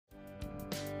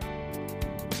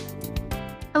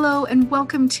Hello and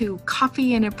welcome to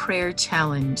Coffee and a Prayer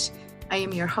Challenge. I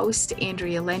am your host,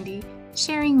 Andrea Lendy,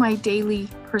 sharing my daily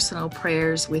personal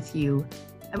prayers with you.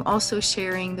 I'm also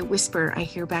sharing the whisper I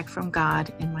hear back from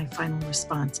God and my final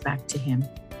response back to Him.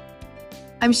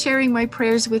 I'm sharing my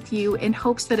prayers with you in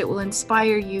hopes that it will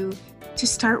inspire you to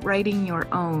start writing your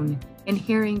own and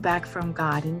hearing back from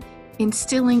God and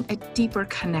instilling a deeper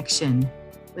connection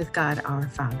with God our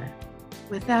Father.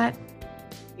 With that,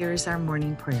 here is our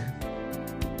morning prayer.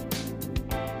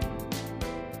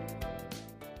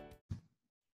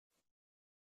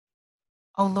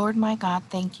 O Lord my God,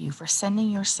 thank you for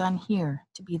sending your Son here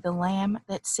to be the Lamb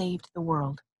that saved the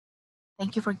world.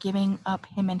 Thank you for giving up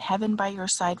him in heaven by your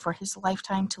side for his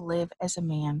lifetime to live as a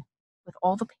man with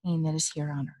all the pain that is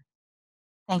here on earth.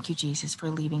 Thank you, Jesus,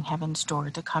 for leaving heaven's door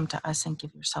to come to us and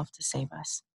give yourself to save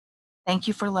us. Thank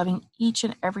you for loving each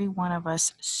and every one of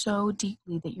us so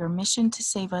deeply that your mission to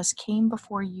save us came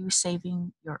before you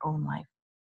saving your own life.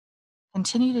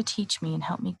 Continue to teach me and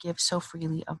help me give so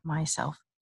freely of myself.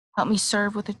 Help me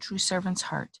serve with a true servant's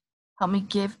heart. Help me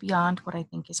give beyond what I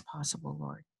think is possible,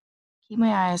 Lord. Keep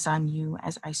my eyes on you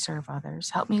as I serve others.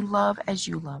 Help me love as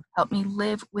you love. Help me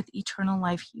live with eternal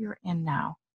life here and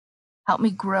now. Help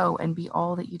me grow and be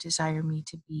all that you desire me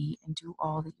to be and do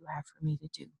all that you have for me to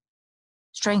do.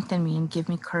 Strengthen me and give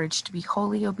me courage to be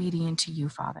wholly obedient to you,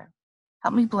 Father.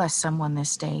 Help me bless someone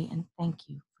this day, and thank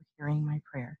you for hearing my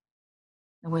prayer.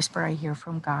 The whisper I hear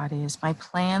from God is, my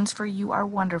plans for you are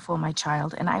wonderful, my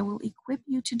child, and I will equip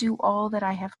you to do all that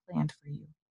I have planned for you.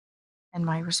 And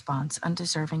my response,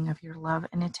 undeserving of your love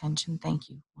and attention, thank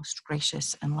you, most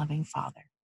gracious and loving Father.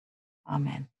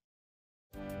 Amen.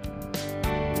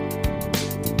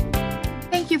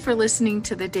 Thank you for listening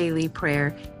to the Daily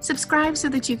Prayer. Subscribe so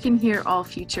that you can hear all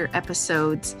future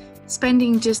episodes,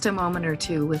 spending just a moment or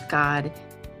two with God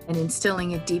and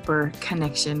instilling a deeper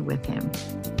connection with Him.